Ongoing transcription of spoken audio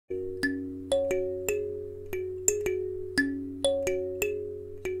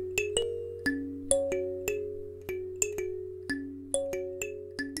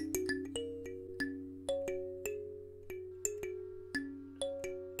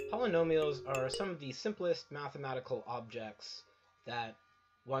Polynomials are some of the simplest mathematical objects that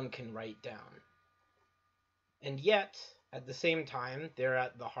one can write down. And yet, at the same time, they're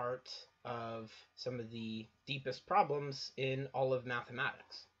at the heart of some of the deepest problems in all of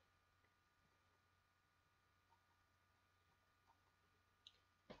mathematics.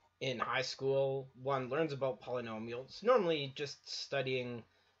 In high school, one learns about polynomials, normally just studying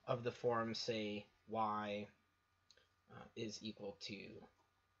of the form, say, y is equal to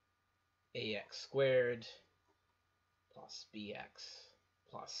ax squared plus bx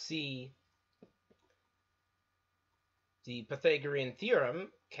plus c. The Pythagorean theorem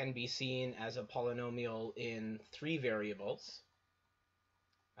can be seen as a polynomial in 3 variables,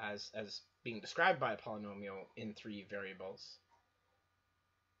 as being described by a polynomial in 3 variables.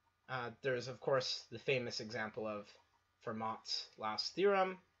 There's, of course, the famous example of Fermat's last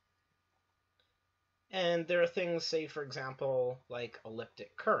theorem. And there are things, say, for example, like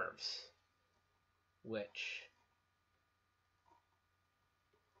elliptic curves, which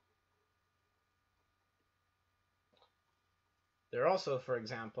there are also, for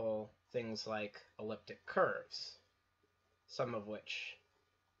example, things like elliptic curves, some of which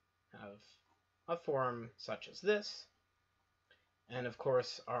have a form such as this, and of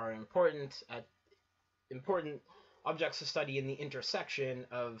course are important objects to study in the intersection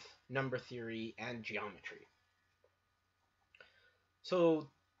of number theory and geometry. So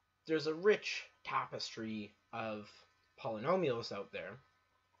there's a rich tapestry of polynomials out there,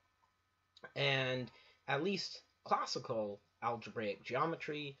 and at least classical algebraic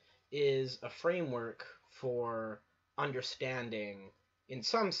geometry is a framework for understanding, in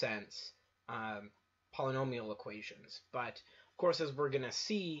some sense, polynomial equations. But of course, as we're going to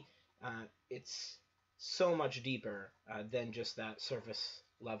see, it's so much deeper than just that surface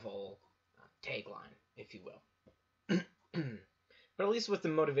level tagline, if you will. But at least with the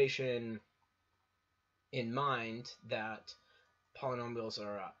motivation in mind that polynomials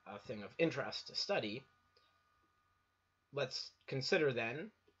are a thing of interest to study, let's consider then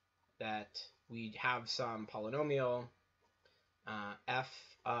that we have some polynomial f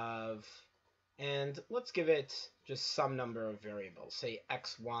of, and let's give it just some number of variables, say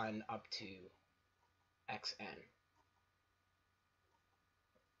x1 up to xn.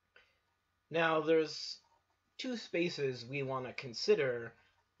 Now there's 2 spaces we want to consider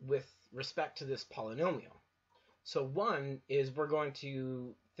with respect to this polynomial. So one is we're going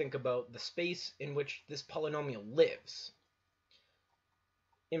to think about the space in which this polynomial lives.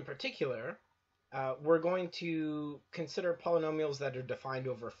 In particular, we're going to consider polynomials that are defined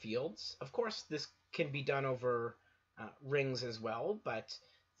over fields. Of course, this can be done over rings as well, but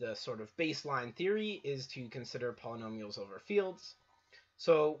the sort of baseline theory is to consider polynomials over fields.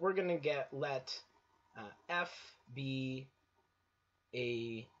 So we're going to let f be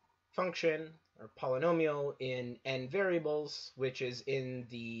a function or polynomial in n variables, which is in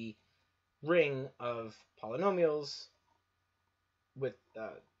the ring of polynomials with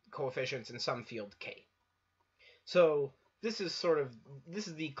coefficients in some field k. So this is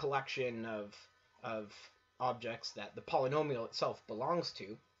the collection of objects that the polynomial itself belongs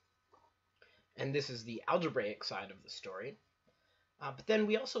to, and this is the algebraic side of the story. But then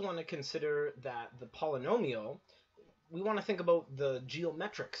we also want to consider that the polynomial, we want to think about the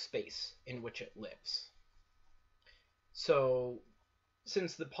geometric space in which it lives. So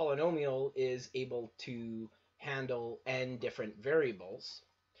since the polynomial is able to handle n different variables,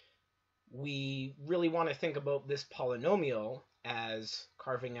 we really want to think about this polynomial as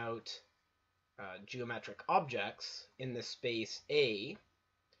carving out geometric objects in the space A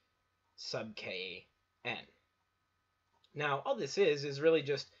sub k n. Now, all this is really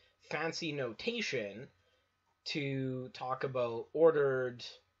just fancy notation to talk about ordered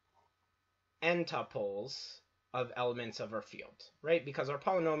n tuples of elements of our field, right? Because our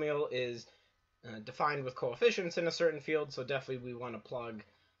polynomial is defined with coefficients in a certain field, so definitely we want to plug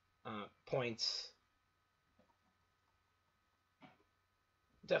points.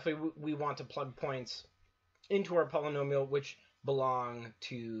 Definitely we want to plug points into our polynomial which belong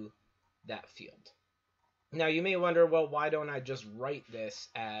to that field. Now you may wonder, well, why don't I just write this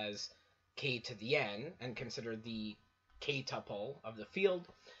as k to the n and consider the k tuple of the field?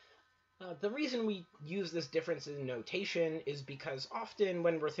 The reason we use this difference in notation is because often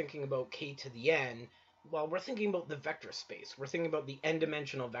when we're thinking about k to the n, well, we're thinking about the vector space. We're thinking about the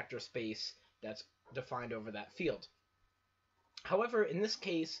n-dimensional vector space that's defined over that field. However, in this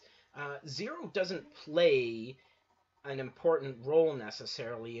case, 0 doesn't play an important role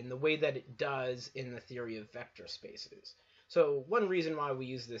necessarily in the way that it does in the theory of vector spaces. So one reason why we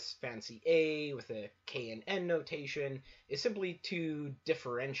use this fancy A with a K and N notation is simply to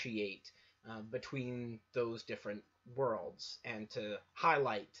differentiate between those different worlds and to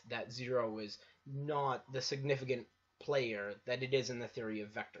highlight that 0 is not the significant player that it is in the theory of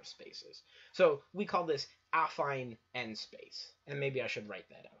vector spaces. So we call this affine n space, and maybe I should write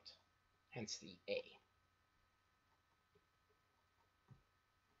that out, hence the A.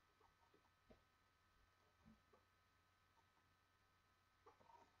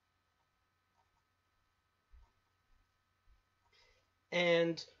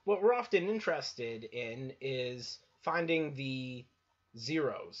 And what we're often interested in is finding the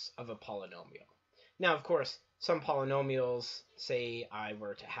zeros of a polynomial. Now, of course, some polynomials, say I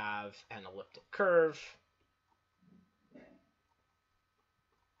were to have an elliptic curve,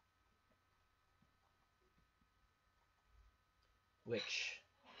 which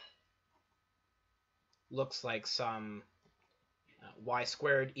looks like some y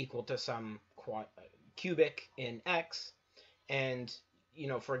squared equal to some cubic in x, and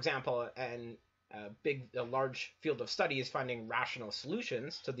for example, a large field of study is finding rational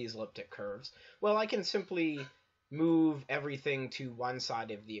solutions to these elliptic curves. Well, I can simply move everything to one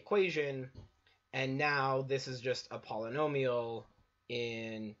side of the equation, and now this is just a polynomial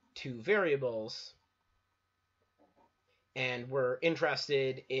in two variables, and we're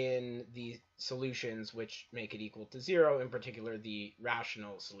interested in the solutions which make it equal to 0, in particular the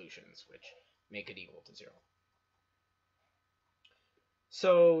rational solutions which make it equal to 0.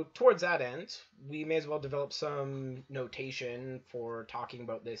 So towards that end, we may as well develop some notation for talking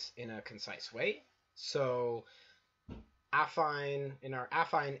about this in a concise way. So in our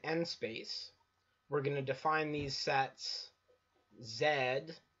affine n space, we're going to define these sets Z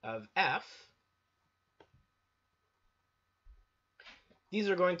of f. These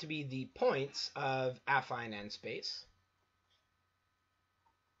are going to be the points of affine n space,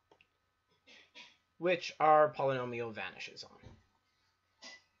 which our polynomial vanishes on.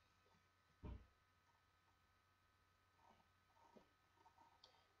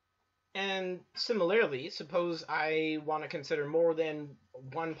 And similarly, suppose I want to consider more than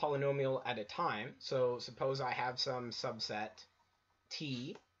one polynomial at a time. So suppose I have some subset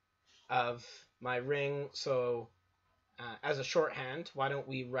T of my ring. So as a shorthand, why don't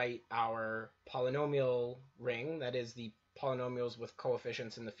we write our polynomial ring, that is the polynomials with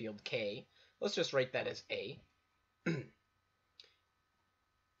coefficients in the field K. Let's just write that as A.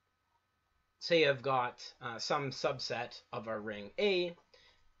 Say I've got some subset of our ring A.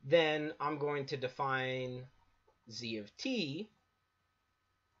 Then I'm going to define Z of T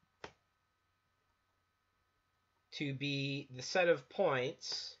to be the set of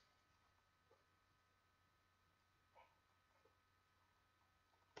points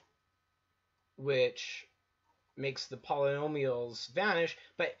which makes the polynomials vanish.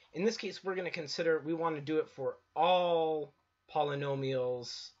 But in this case, we're going to consider, we want to do it for all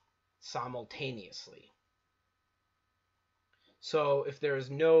polynomials simultaneously. So if there's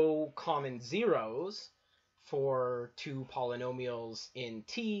no common zeros for two polynomials in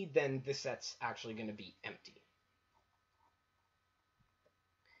T, then this set's actually going to be empty.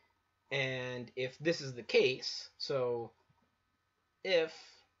 And if this is the case, so if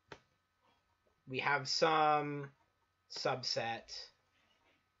we have some subset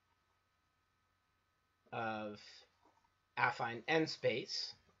of affine n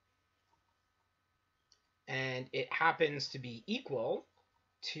space, and it happens to be equal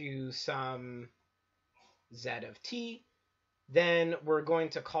to some Z of T, then we're going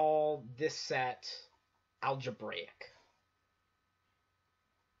to call this set algebraic.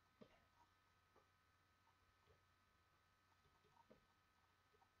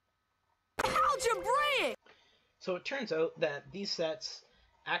 Algebraic! So it turns out that these sets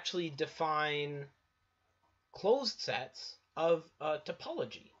actually define closed sets of a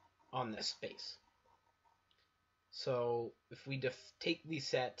topology on this space. So if we take the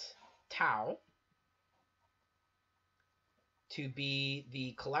set tau to be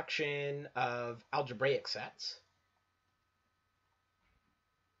the collection of algebraic sets,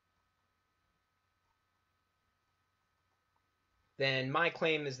 then my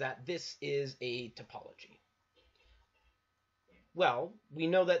claim is that this is a topology. Well, we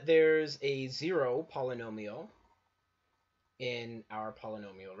know that there's a 0 polynomial in our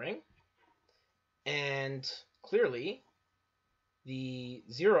polynomial ring, and clearly the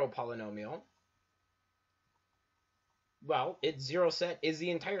 0 polynomial, well, its 0 set is the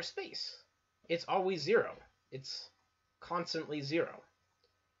entire space. It's always 0. It's constantly 0.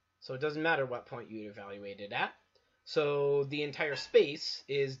 So it doesn't matter what point you evaluate it at. So the entire space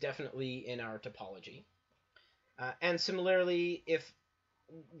is definitely in our topology. And similarly,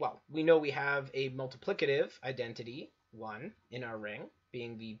 we know we have a multiplicative identity, 1, in our ring,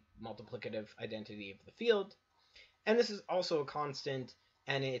 being the multiplicative identity of the field. And this is also a constant,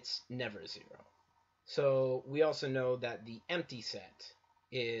 and it's never 0. So we also know that the empty set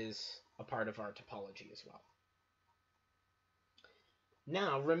is a part of our topology as well.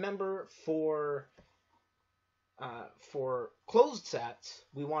 Now, remember, for closed sets,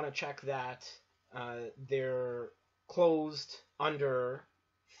 we want to check that they're closed under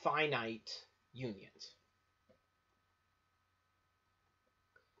finite unions.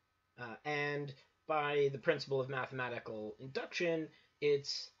 And by the principle of mathematical induction,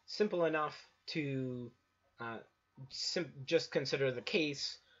 it's simple enough to just consider the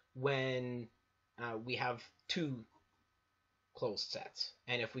case when we have 2 closed sets.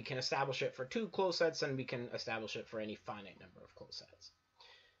 And if we can establish it for 2 closed sets, then we can establish it for any finite number of closed sets.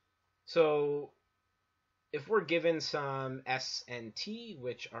 So if we're given some S and T,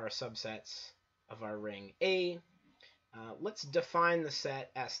 which are subsets of our ring A, let's define the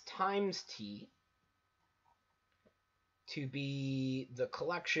set S times T to be the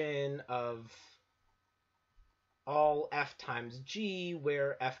collection of all F times G,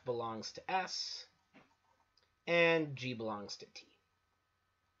 where F belongs to S and G belongs to T.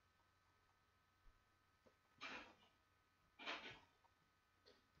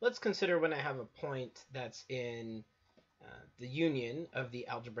 Let's consider when I have a point that's in the union of the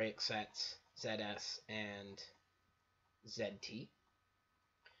algebraic sets ZS and ZT.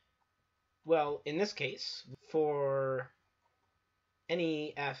 Well, in this case, for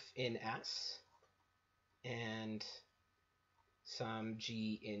any F in S and some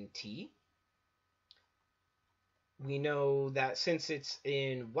G in T, we know that since it's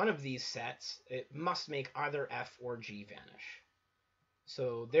in one of these sets, it must make either F or G vanish.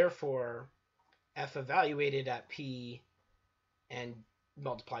 So therefore, F evaluated at P and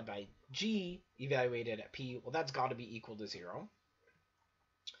multiplied by G evaluated at P, well, that's got to be equal to 0.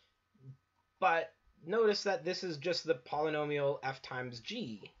 But notice that this is just the polynomial F times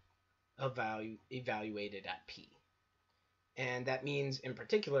G evaluated at P. And that means, in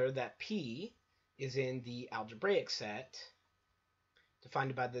particular, that P is in the algebraic set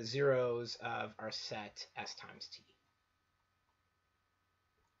defined by the zeros of our set S times T.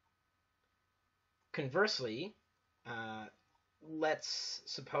 Conversely, let's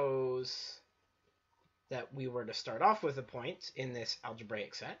suppose that we were to start off with a point in this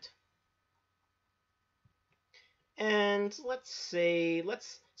algebraic set. And let's see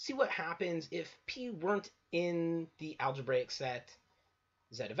what happens if P weren't in the algebraic set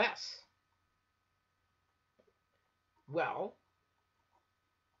Z of S. Well,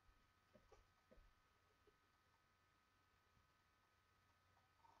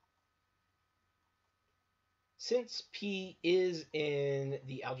 since P is in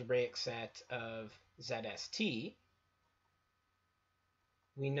the algebraic set of ZST,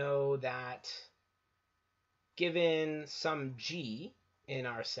 we know that given some G in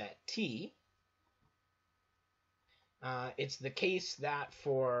our set T, it's the case that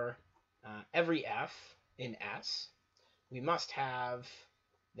for every F in S, we must have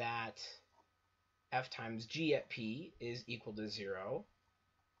that F times G at P is equal to 0.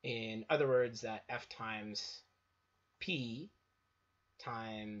 In other words, that F times P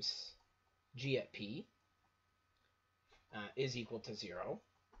times G at P is equal to 0.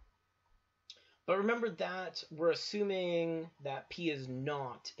 But remember that we're assuming that P is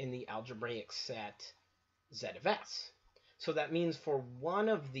not in the algebraic set Z of S. So that means for one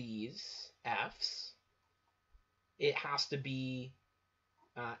of these F's, it has to be,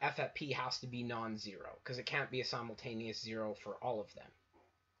 F at P has to be non-zero, because it can't be a simultaneous 0 for all of them.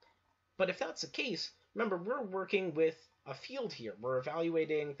 But if that's the case, remember, we're working with a field here. We're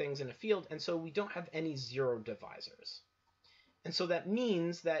evaluating things in a field, and so we don't have any 0 divisors. And so that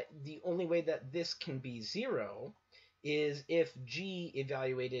means that the only way that this can be 0 is if G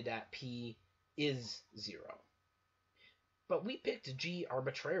evaluated at P is 0. But we picked G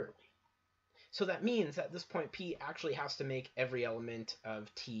arbitrarily. So that means at this point P actually has to make every element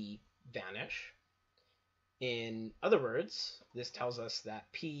of T vanish. In other words, this tells us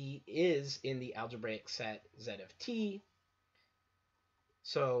that P is in the algebraic set Z of T.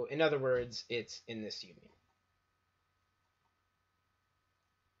 So in other words, it's in this union.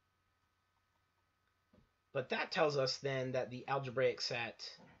 But that tells us then that the algebraic set,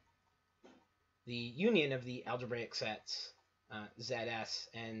 the union of the algebraic sets ZS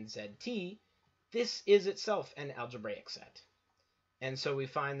and ZT, this is itself an algebraic set. And so we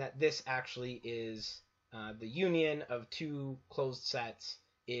find that this actually is the union of 2 closed sets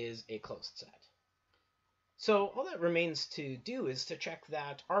is a closed set. So all that remains to do is to check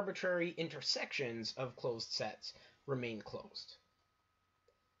that arbitrary intersections of closed sets remain closed.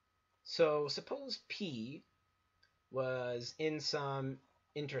 So suppose P was in some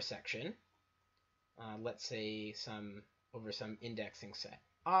intersection, let's say over some indexing set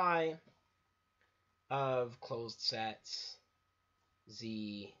I of closed sets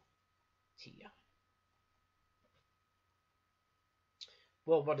Z, Ti.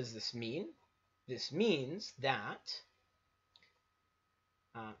 Well, what does this mean? This means that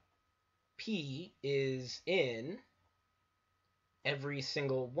P is in every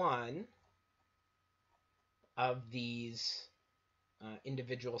single one of these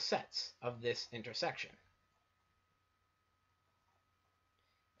individual sets of this intersection.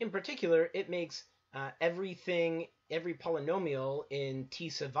 In particular, it makes every polynomial in T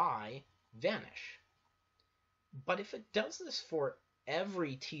sub I vanish. But if it does this for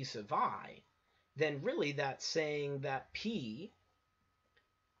every T sub I, then really that's saying that P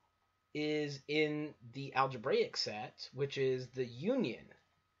is in the algebraic set, which is the union,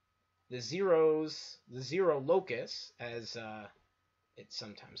 the zero locus, as it's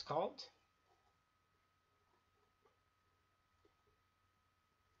sometimes called.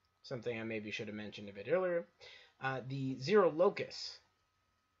 Something I maybe should have mentioned a bit earlier. The zero locus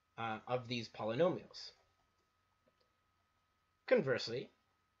of these polynomials. Conversely,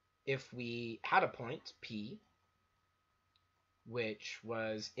 if we had a point, P, which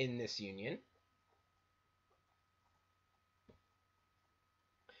was in this union,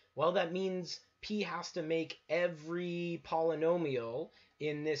 well, that means P has to make every polynomial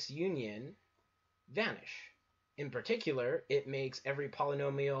in this union vanish. In particular, it makes every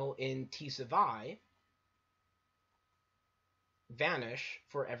polynomial in T sub I vanish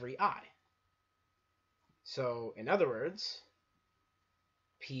for every I. So, in other words,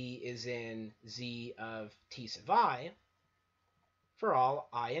 P is in Z of T sub I for all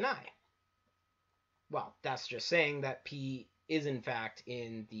I and I. Well, that's just saying that P is in fact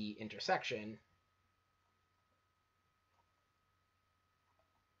in the intersection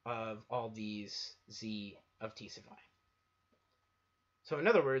of all these Z of T sub I. So in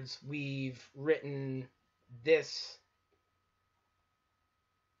other words, we've written this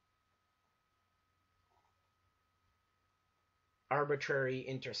arbitrary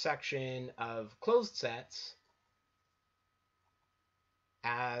intersection of closed sets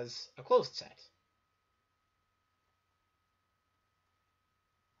as a closed set.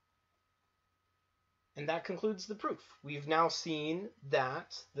 And that concludes the proof. We've now seen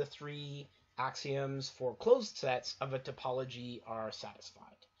that the three axioms for closed sets of a topology are satisfied.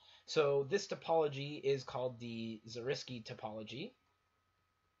 So this topology is called the Zariski topology.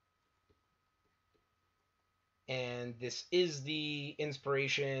 And this is the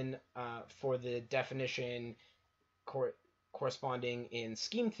inspiration for the definition corresponding in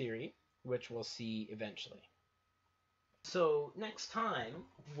scheme theory, which we'll see eventually. So next time,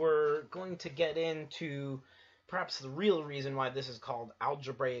 we're going to get into perhaps the real reason why this is called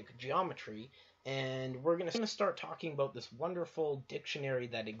algebraic geometry, and we're going to start talking about this wonderful dictionary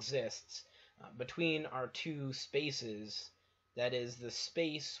that exists between our two spaces, that is the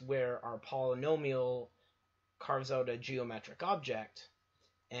space where our polynomial carves out a geometric object,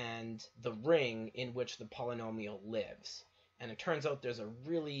 and the ring in which the polynomial lives. And it turns out there's a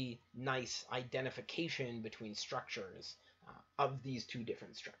really nice identification between structures of these two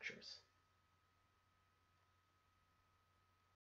different structures.